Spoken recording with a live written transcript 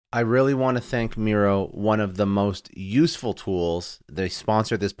I really want to thank Miro, one of the most useful tools. They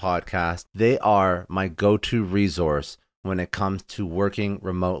sponsor this podcast. They are my go-to resource when it comes to working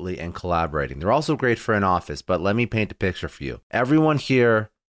remotely and collaborating. They're also great for an office, but let me paint a picture for you. Everyone here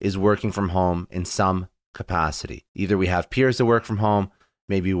is working from home in some capacity. Either we have peers that work from home,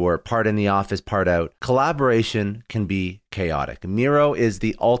 maybe we're part in the office, part out. Collaboration can be chaotic. Miro is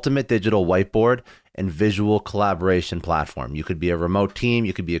the ultimate digital whiteboard and visual collaboration platform. You could be a remote team,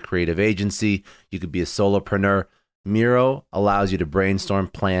 you could be a creative agency, you could be a solopreneur. Miro allows you to brainstorm,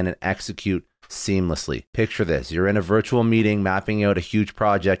 plan, and execute seamlessly. Picture this. You're in a virtual meeting mapping out a huge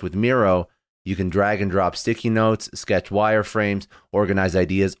project with Miro. You can drag and drop sticky notes, sketch wireframes, organize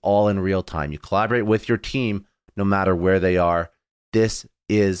ideas all in real time. You collaborate with your team no matter where they are. This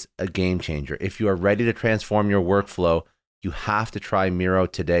is a game changer. If you are ready to transform your workflow, you have to try Miro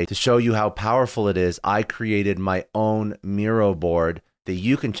today. To show you how powerful it is, I created my own Miro board that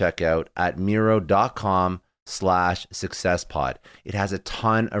you can check out at miro.com/successpod. It has a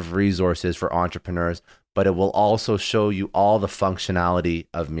ton of resources for entrepreneurs, but it will also show you all the functionality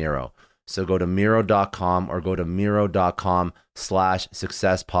of Miro. So go to Miro.com or go to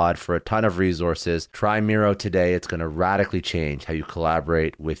Miro.com/successpod for a ton of resources. Try Miro today. It's going to radically change how you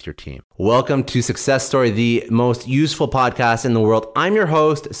collaborate with your team. Welcome to Success Story, the most useful podcast in the world. I'm your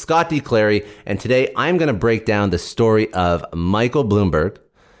host, Scott D. Clary, and today I'm going to break down the story of Michael Bloomberg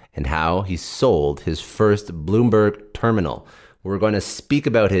and how he sold his first Bloomberg terminal. We're going to speak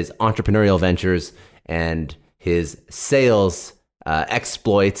about his entrepreneurial ventures and his sales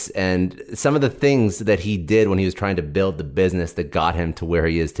exploits and some of the things that he did when he was trying to build the business that got him to where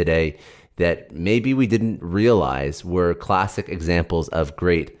he is today that maybe we didn't realize were classic examples of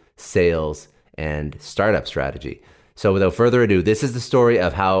great sales and startup strategy. So without further ado, this is the story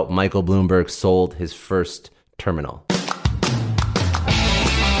of how Michael Bloomberg sold his first terminal.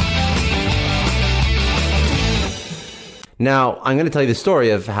 Now, I'm going to tell you the story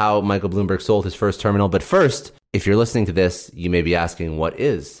of how Michael Bloomberg sold his first terminal, but first, if you're listening to this, you may be asking, what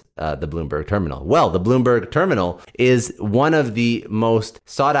is the Bloomberg terminal? Well, the Bloomberg terminal is one of the most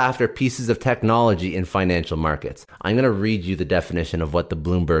sought after pieces of technology in financial markets. I'm going to read you the definition of what the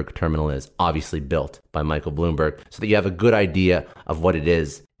Bloomberg terminal is, obviously built by Michael Bloomberg, so that you have a good idea of what it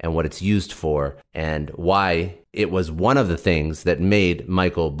is and what it's used for and why it was one of the things that made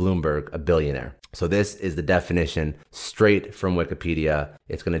Michael Bloomberg a billionaire. So this is the definition straight from Wikipedia.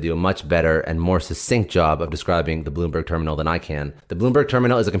 It's going to do a much better and more succinct job of describing the Bloomberg terminal than I can. The Bloomberg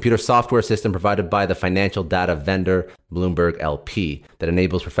terminal is a computer software system provided by the financial data vendor Bloomberg LP that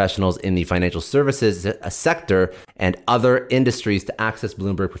enables professionals in the financial services sector and other industries to access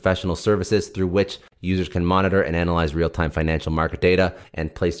Bloomberg professional services through which users can monitor and analyze real-time financial market data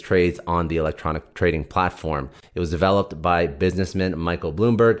and place trades on the electronic trading platform. It was developed by businessman Michael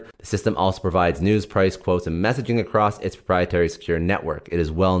Bloomberg. The system also provides news, price, quotes, and messaging across its proprietary secure network. It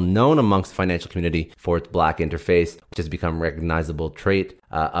is well known amongst the financial community for its black interface, which has become a recognizable trait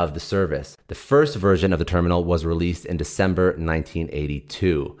of the service. The first version of the terminal was released in December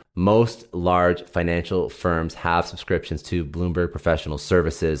 1982. Most large financial firms have subscriptions to Bloomberg Professional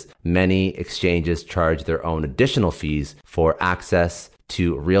Services. Many exchanges charge their own additional fees for access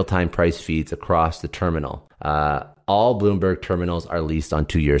to real-time price feeds across the terminal. All Bloomberg terminals are leased on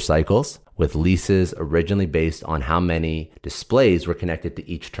 2-year cycles, with leases originally based on how many displays were connected to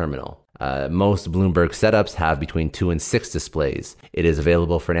each terminal. Most Bloomberg setups have between 2 and 6 displays. It is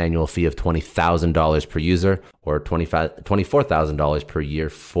available for an annual fee of $20,000 per user or $24,000 per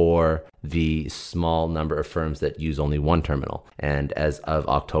year for the small number of firms that use only one terminal. And as of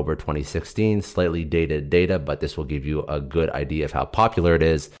October 2016, slightly dated data, but this will give you a good idea of how popular it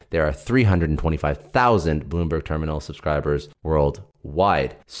is. There are 325,000 Bloomberg terminal subscribers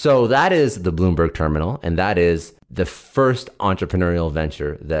worldwide. So that is the Bloomberg terminal, and that is the first entrepreneurial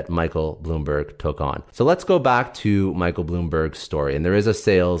venture that Michael Bloomberg took on. So let's go back to Michael Bloomberg's story. And there is a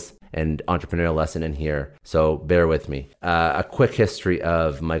sales and entrepreneurial lesson in here, so bear with me. A quick history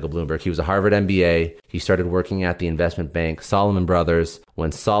of Michael Bloomberg. He was a Harvard MBA. He started working at the investment bank Salomon Brothers.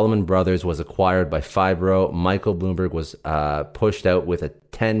 When Salomon Brothers was acquired by Fibro, Michael Bloomberg was pushed out with a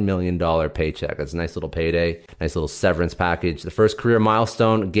 $10 million paycheck. That's a nice little payday, nice little severance package. The first career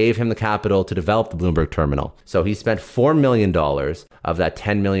milestone gave him the capital to develop the Bloomberg terminal. So he spent $4 million of that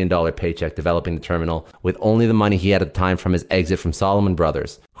 $10 million paycheck developing the terminal with only the money he had at the time from his exit from Salomon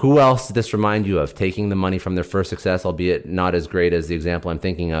Brothers. Who else did this remind you of? Taking the money from their first success, albeit not as great as the example I'm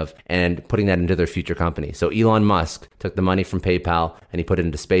thinking of, and putting that into their future company. So Elon Musk took the money from PayPal and he put it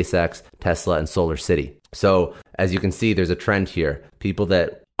into SpaceX, Tesla, and Solar City. So as you can see, there's a trend here. People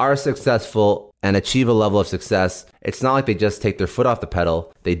that are successful and achieve a level of success, it's not like they just take their foot off the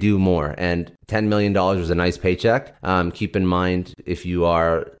pedal, they do more. And $10 million was a nice paycheck. Keep in mind, if you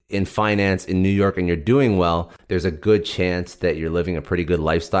are in finance in New York and you're doing well, there's a good chance that you're living a pretty good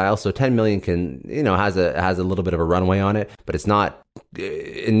lifestyle. So 10 million can, has a little bit of a runway on it, but it's not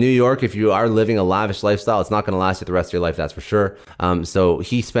in New York. If you are living a lavish lifestyle, it's not going to last you the rest of your life. That's for sure. So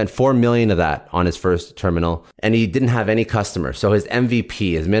he spent 4 million of that on his first terminal, and he didn't have any customers. So his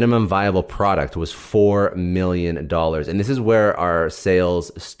MVP, his minimum viable product, was $4 million. And this is where our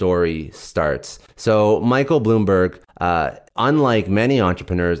sales story starts. So Michael Bloomberg, unlike many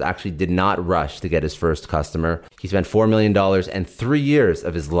entrepreneurs, actually did not rush to get his first customer. He spent $4 million and 3 years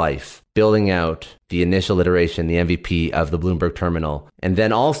of his life building out the initial iteration, the MVP of the Bloomberg terminal, and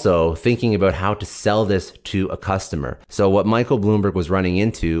then also thinking about how to sell this to a customer. So what Michael Bloomberg was running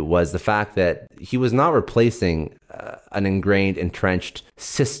into was the fact that he was not replacing an ingrained, entrenched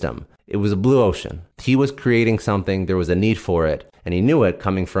system. It was a blue ocean. He was creating something, there was a need for it, and he knew it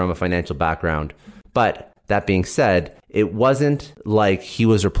coming from a financial background. But that being said, it wasn't like he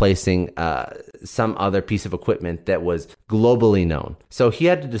was replacing some other piece of equipment that was globally known. So he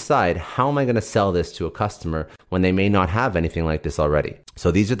had to decide, how am I going to sell this to a customer when they may not have anything like this already? So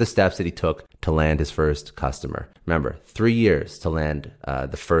these are the steps that he took to land his first customer. Remember, 3 years to land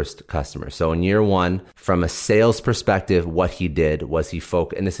the first customer. So in year one, from a sales perspective, what he did was he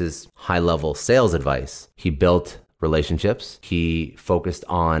focused, and this is high-level sales advice, he built relationships. He focused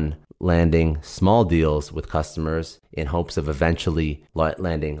on landing small deals with customers in hopes of eventually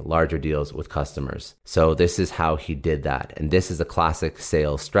landing larger deals with customers. So this is how he did that. And this is a classic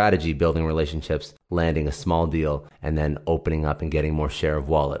sales strategy, building relationships, landing a small deal, and then opening up and getting more share of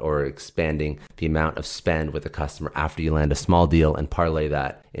wallet, or expanding the amount of spend with the customer after you land a small deal and parlay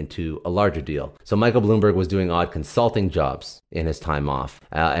that into a larger deal. So Michael Bloomberg was doing odd consulting jobs in his time off.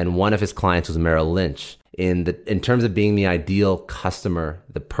 And one of his clients was Merrill Lynch. In terms of being the ideal customer,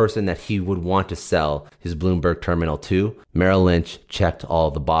 the person that he would want to sell his Bloomberg terminal to, Merrill Lynch checked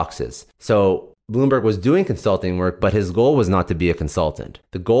all the boxes. So Bloomberg was doing consulting work, but his goal was not to be a consultant.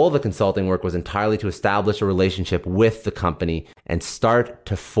 The goal of the consulting work was entirely to establish a relationship with the company and start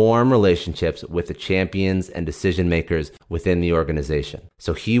to form relationships with the champions and decision makers within the organization.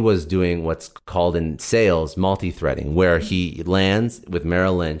 So he was doing what's called in sales multi-threading, where he lands with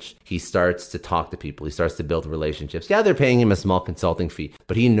Merrill Lynch. He starts to talk to people. He starts to build relationships. Yeah, they're paying him a small consulting fee,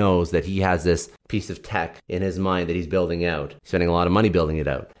 but he knows that he has this piece of tech in his mind that he's building out, spending a lot of money building it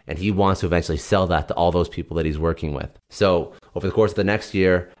out. And he wants to eventually sell that to all those people that he's working with. So over the course of the next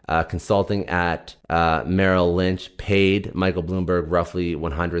year, consulting at Merrill Lynch paid Michael Bloomberg roughly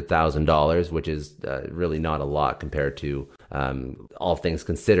 $100,000, which is really not a lot compared to all things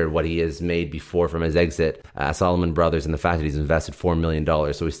considered, what he has made before from his exit at Salomon Brothers, and the fact that he's invested $4 million.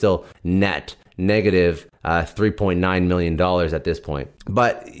 So he's still net negative $3.9 million at this point.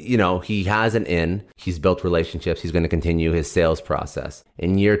 But, he has an in. He's built relationships. He's going to continue his sales process.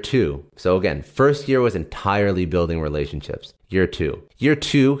 In year two, so again, first year was entirely building relationships. Year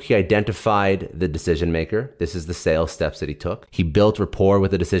two, he identified the decision maker. This is the sales steps that he took. He built rapport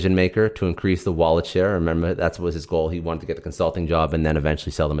with the decision maker to increase the wallet share. Remember, that was his goal. He wanted to get the consulting job and then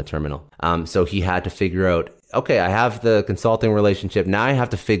eventually sell them a terminal. So he had to figure out, okay, I have the consulting relationship. Now I have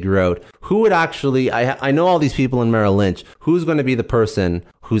to figure out who would actually, I know all these people in Merrill Lynch, who's going to be the person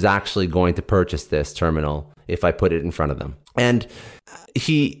who's actually going to purchase this terminal if I put it in front of them. And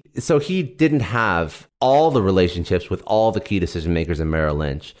he didn't have all the relationships with all the key decision makers in Merrill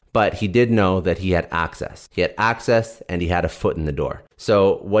Lynch, but he did know that he had access. He had access and he had a foot in the door.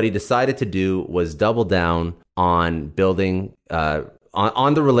 So what he decided to do was double down on building,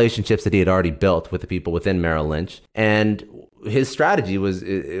 on the relationships that he had already built with the people within Merrill Lynch. And his strategy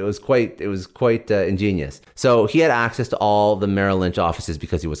was quite ingenious. So he had access to all the Merrill Lynch offices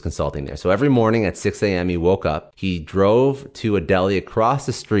because he was consulting there. So every morning at 6 a.m. he woke up, he drove to a deli across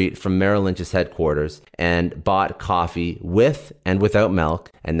the street from Merrill Lynch's headquarters and bought coffee with and without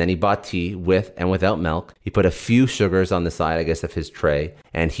milk. And then he bought tea with and without milk. He put a few sugars on the side, I guess, of his tray.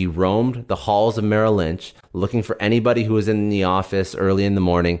 And he roamed the halls of Merrill Lynch looking for anybody who was in the office early in the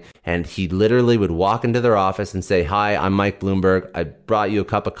morning. And he literally would walk into their office and say, "Hi, I'm Mike Bloomberg. I brought you a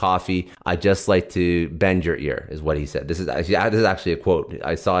cup of coffee. I'd just like to bend your ear," is what he said. This is actually a quote.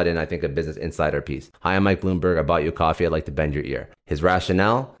 I saw it in, I think, a Business Insider piece. "Hi, I'm Mike Bloomberg. I bought you a coffee. I'd like to bend your ear." His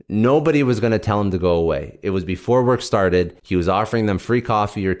rationale? Nobody was going to tell him to go away. It was before work started. He was offering them free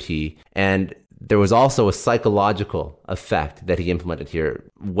coffee or tea. And there was also a psychological effect that he implemented here,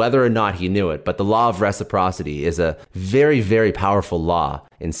 whether or not he knew it. But the law of reciprocity is a very, very powerful law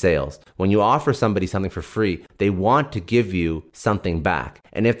in sales. When you offer somebody something for free, they want to give you something back.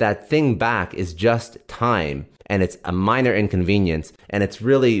 And if that thing back is just time, and it's a minor inconvenience, and it's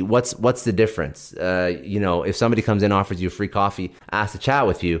really, what's the difference? If somebody comes in, offers you free coffee, asks to chat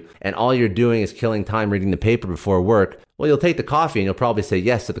with you, and all you're doing is killing time reading the paper before work, well, you'll take the coffee and you'll probably say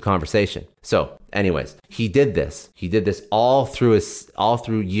yes to the conversation. So anyways, he did this all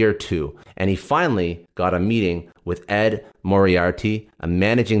through year 2. And he finally got a meeting with Ed Moriarty, a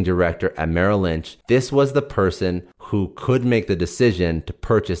managing director at Merrill Lynch. This was the person who could make the decision to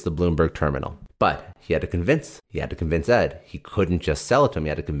purchase the Bloomberg terminal. But he had to convince Ed. He couldn't just sell it to him. He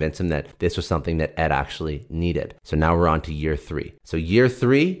had to convince him that this was something that Ed actually needed. So now we're on to year 3. So year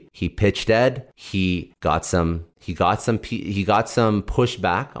 3, he pitched Ed. He got some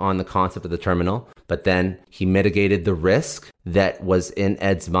pushback on the concept of the terminal, but then he mitigated the risk that was in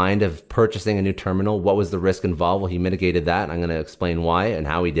Ed's mind of purchasing a new terminal. What was the risk involved? Well, he mitigated that, and I'm going to explain why and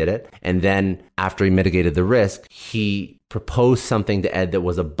how he did it. And then after he mitigated the risk, he proposed something to Ed that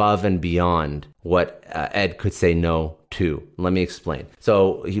was above and beyond what Ed could say no to. Let me explain.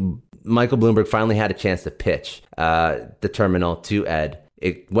 So Michael Bloomberg finally had a chance to pitch the terminal to Ed.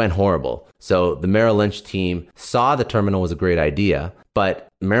 It went horrible. So the Merrill Lynch team saw the terminal was a great idea, but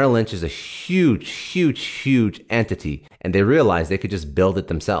Merrill Lynch is a huge entity, and they realized they could just build it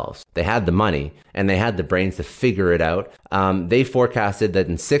themselves. They had the money and they had the brains to figure it out. They forecasted that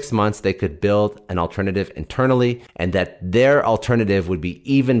in 6 months they could build an alternative internally, and that their alternative would be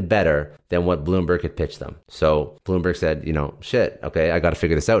even better than what Bloomberg had pitched them. So Bloomberg said, okay, I got to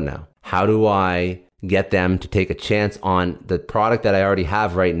figure this out now. How do I get them to take a chance on the product that I already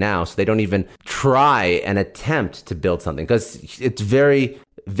have right now, so they don't even try and attempt to build something? Because it's very,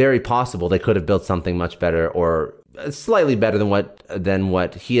 very possible they could have built something much better, or slightly better than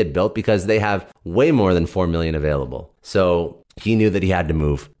what he had built, because they have way more than 4 million available. So he knew that he had to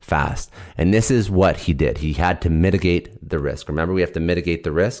move fast. And this is what he did. He had to mitigate the risk. Remember, we have to mitigate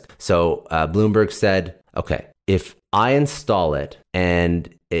the risk. So Bloomberg said, okay, if I install it and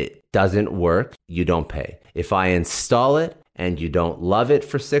it doesn't work, you don't pay. If I install it and you don't love it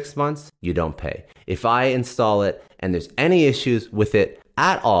for 6 months, you don't pay. If I install it and there's any issues with it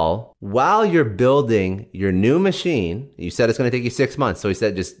at all while you're building your new machine, you said it's going to take you 6 months. So he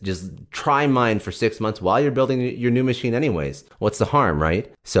said, just try mine for 6 months while you're building your new machine anyways. What's the harm, right?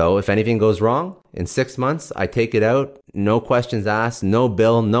 So if anything goes wrong in 6 months, I take it out, no questions asked, no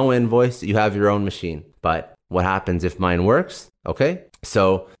bill, no invoice, you have your own machine. But what happens if mine works? Okay.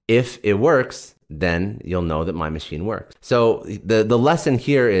 So if it works, then you'll know that my machine works. So the lesson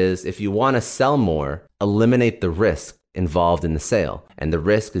here is, if you want to sell more, eliminate the risk involved in the sale. And the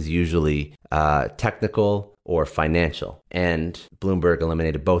risk is usually technical or financial. And Bloomberg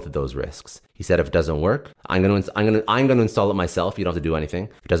eliminated both of those risks. He said, if it doesn't work, I'm going to install it myself. You don't have to do anything.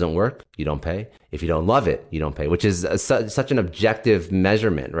 If it doesn't work, you don't pay. If you don't love it, you don't pay, which is such an objective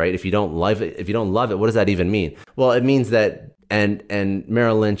measurement, right? If you don't love it, what does that even mean? Well, it means that, and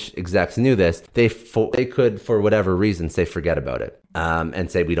Merrill Lynch execs knew this, they could, for whatever reason, say forget about it,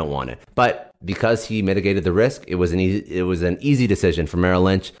 and say we don't want it. But because he mitigated the risk, it was an easy decision for Merrill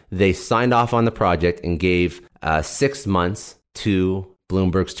Lynch. They signed off on the project and gave 6 months to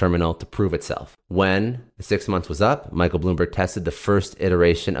Bloomberg's terminal to prove itself. When the 6 months was up, Michael Bloomberg tested the first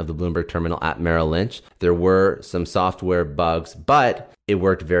iteration of the Bloomberg terminal at Merrill Lynch. There were some software bugs, but it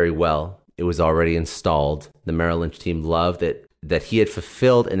worked very well. It was already installed. The Merrill Lynch team loved it, that he had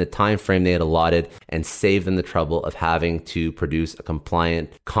fulfilled in the time frame they had allotted and saved them the trouble of having to produce a compliant,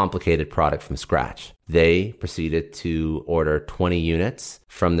 complicated product from scratch. They proceeded to order 20 units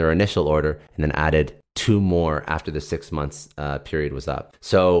from their initial order and then added 2 more after the 6 months period was up.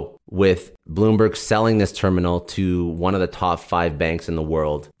 So with Bloomberg selling this terminal to one of the top 5 banks in the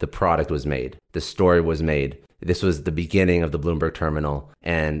world, the product was made. The story was made. This was the beginning of the Bloomberg terminal,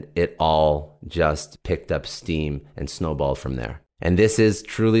 and it all just picked up steam and snowballed from there. And this is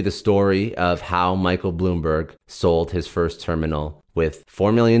truly the story of how Michael Bloomberg sold his first terminal with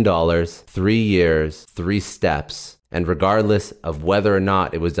 $4 million, 3 years, 3 steps, and regardless of whether or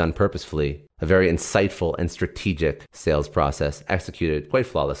not it was done purposefully, a very insightful and strategic sales process executed quite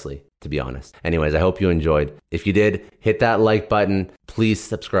flawlessly, to be honest. Anyways, I hope you enjoyed. If you did, hit that like button, please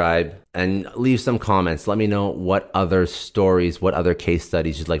subscribe, and leave some comments. Let me know what other stories, what other case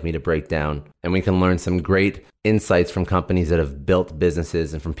studies you'd like me to break down. And we can learn some great insights from companies that have built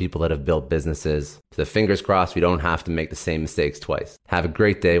businesses and from people that have built businesses. So fingers crossed we don't have to make the same mistakes twice. Have a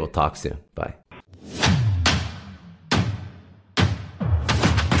great day. We'll talk soon. Bye.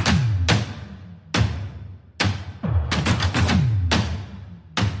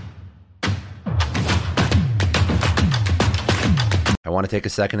 I want to take a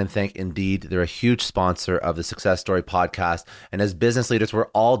second and thank Indeed. They're a huge sponsor of the Success Story podcast. And as business leaders,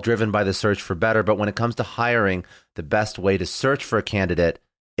 we're all driven by the search for better. But when it comes to hiring, the best way to search for a candidate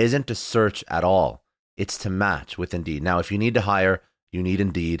isn't to search at all. It's to match with Indeed. Now, if you need to hire, you need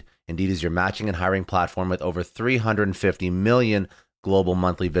Indeed. Indeed is your matching and hiring platform with over 350 million global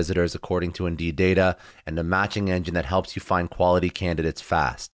monthly visitors, according to Indeed data, and a matching engine that helps you find quality candidates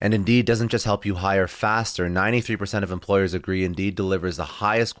fast. And Indeed doesn't just help you hire faster. 93% of employers agree Indeed delivers the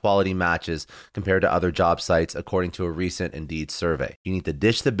highest quality matches compared to other job sites, according to a recent Indeed survey. You need to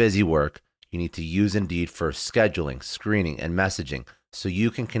ditch the busy work. You need to use Indeed for scheduling, screening, and messaging so you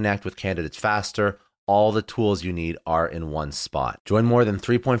can connect with candidates faster. All the tools you need are in one spot. Join more than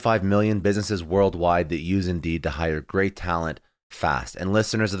 3.5 million businesses worldwide that use Indeed to hire great talent fast. And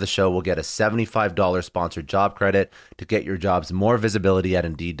listeners of the show will get a $75 sponsored job credit to get your jobs more visibility at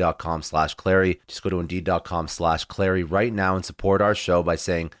Indeed.com/Clary. Just go to Indeed.com/Clary right now and support our show by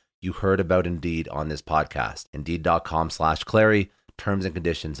saying you heard about Indeed on this podcast. Indeed.com/Clary. Terms and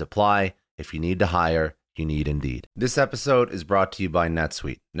conditions apply. If you need to hire, you need Indeed. This episode is brought to you by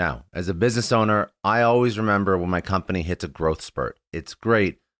NetSuite. Now, as a business owner, I always remember when my company hits a growth spurt. It's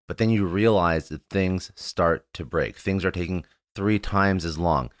great, but then you realize that things start to break. Things are taking 3 times as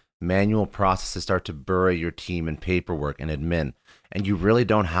long. Manual processes start to bury your team in paperwork and admin, and you really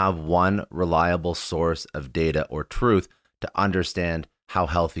don't have one reliable source of data or truth to understand how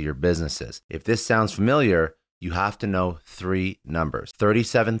healthy your business is. If this sounds familiar, you have to know 3 numbers.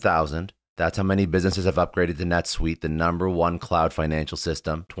 37,000, that's how many businesses have upgraded to NetSuite, the #1 cloud financial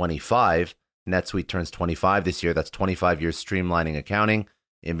system. 25, NetSuite turns 25 this year. That's 25 years streamlining accounting,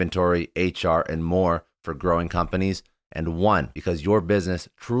 inventory, HR, and more for growing companies. And 1, because your business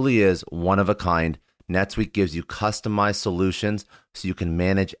truly is one of a kind, NetSuite gives you customized solutions so you can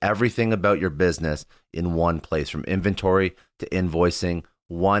manage everything about your business in one place, from inventory to invoicing,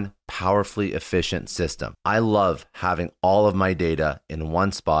 one powerfully efficient system. I love having all of my data in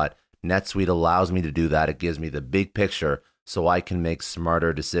one spot. NetSuite allows me to do that. It gives me the big picture so I can make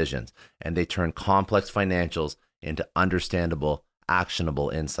smarter decisions. And they turn complex financials into understandable, actionable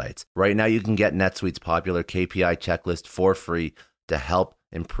insights. Right now, you can get NetSuite's popular KPI checklist for free to help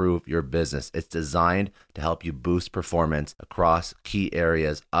improve your business. It's designed to help you boost performance across key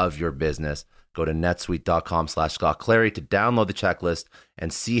areas of your business. Go to netsuite.com/ScottClary to download the checklist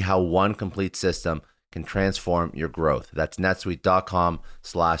and see how one complete system can transform your growth. That's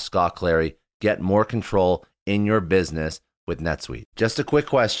netsuite.com/ScottClary. Get more control in your business with NetSuite. Just a quick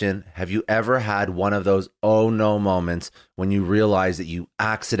question. Have you ever had one of those oh no moments when you realize that you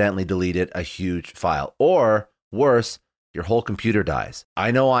accidentally deleted a huge file? Or worse, your whole computer dies.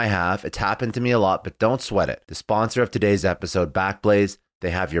 I know I have. It's happened to me a lot, but don't sweat it. The sponsor of today's episode, Backblaze,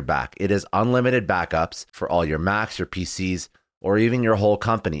 they have your back. It is unlimited backups for all your Macs, your PCs, or even your whole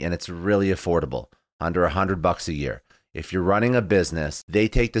company, and it's really affordable, under $100 a year. If you're running a business, they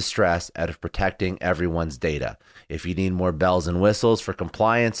take the stress out of protecting everyone's data. If you need more bells and whistles for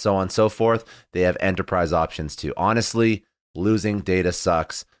compliance, so on and so forth, they have enterprise options too. Honestly, losing data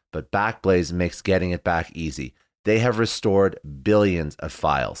sucks, but Backblaze makes getting it back easy. They have restored billions of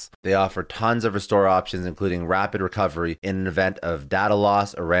files. They offer tons of restore options, including rapid recovery in an event of data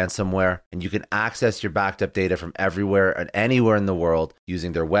loss or ransomware. And you can access your backed up data from everywhere and anywhere in the world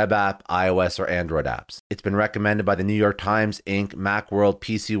using their web app, iOS, or Android apps. It's been recommended by the New York Times, Inc., Macworld,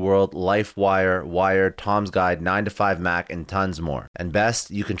 PC World, LifeWire, Wired, Tom's Guide, 9 to 5 Mac, and tons more. And best,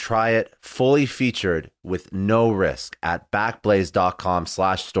 you can try it fully featured with no risk at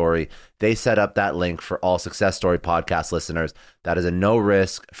backblaze.com/story. They set up that link for all Success Story podcast listeners. That is a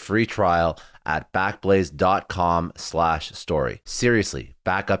no-risk, free trial at backblaze.com/story. Seriously,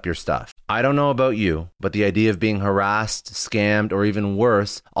 back up your stuff. I don't know about you, but the idea of being harassed, scammed, or even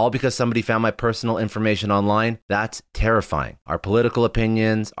worse, all because somebody found my personal information online, that's terrifying. Our political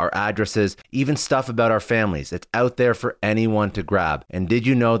opinions, our addresses, even stuff about our families, it's out there for anyone to grab. And did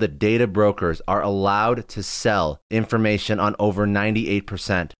you know that data brokers are allowed to sell information on over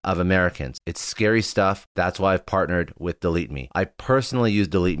 98% of Americans? It's scary stuff. That's why I've partnered with Delete Me. I personally use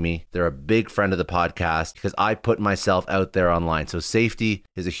Delete Me. They're a big friend of the podcast because I put myself out there online. So safety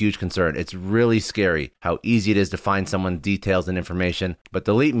is a huge concern. It's really scary how easy it is to find someone's details and information, but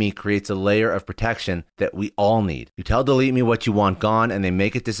Delete Me creates a layer of protection that we all need. You tell Delete Me what you want gone, and they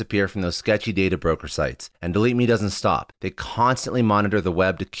make it disappear from those sketchy data broker sites. And Delete Me doesn't stop. They constantly monitor the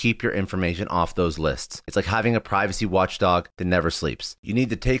web to keep your information off those lists. It's like having a privacy watchdog that never sleeps. You need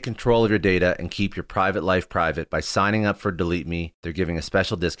to take control of your data and keep your private life private by signing up for Delete Delete Me. They're giving a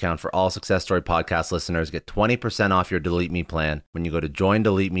special discount for all Success Story podcast listeners. Get 20% off your Delete Me plan when you go to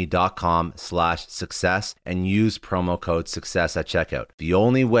joindeleteme.com/success and use promo code success at checkout. The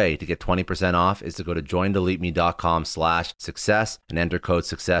only way to get 20% off is to go to joindeleteme.com/success and enter code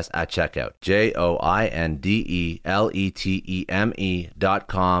success at checkout.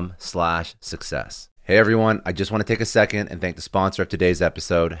 joindeleteme.com/success. Hey everyone, I just want to take a second and thank the sponsor of today's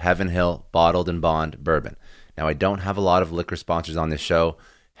episode, Heaven Hill Bottled and Bond Bourbon. Now, I don't have a lot of liquor sponsors on this show.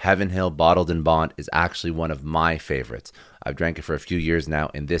 Heaven Hill Bottled and Bond is actually one of my favorites. I've drank it for a few years now,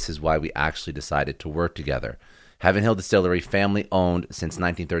 and this is why we actually decided to work together. Heaven Hill Distillery, family owned since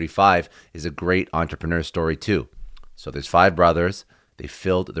 1935, is a great entrepreneur story too. So there's 5 brothers. They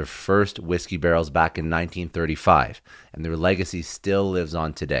filled their first whiskey barrels back in 1935, and their legacy still lives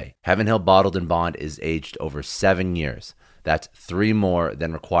on today. Heaven Hill Bottled and Bond is aged over 7 years. That's 3 more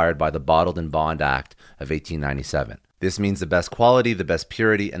than required by the Bottled and Bond Act of 1897. This means the best quality, the best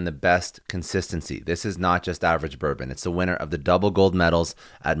purity, and the best consistency. This is not just average bourbon. It's the winner of the double gold medals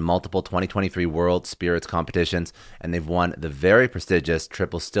at multiple 2023 World Spirits competitions, and they've won the very prestigious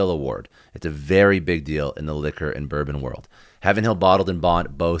Triple Still Award. It's a very big deal in the liquor and bourbon world. Heaven Hill Bottled and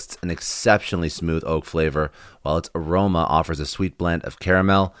Bond boasts an exceptionally smooth oak flavor, while its aroma offers a sweet blend of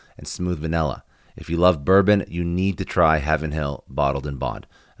caramel and smooth vanilla. If you love bourbon, you need to try Heaven Hill Bottled and Bond.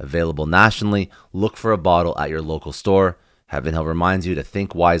 Available nationally, look for a bottle at your local store. Heaven Hill reminds you to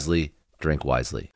think wisely, drink wisely.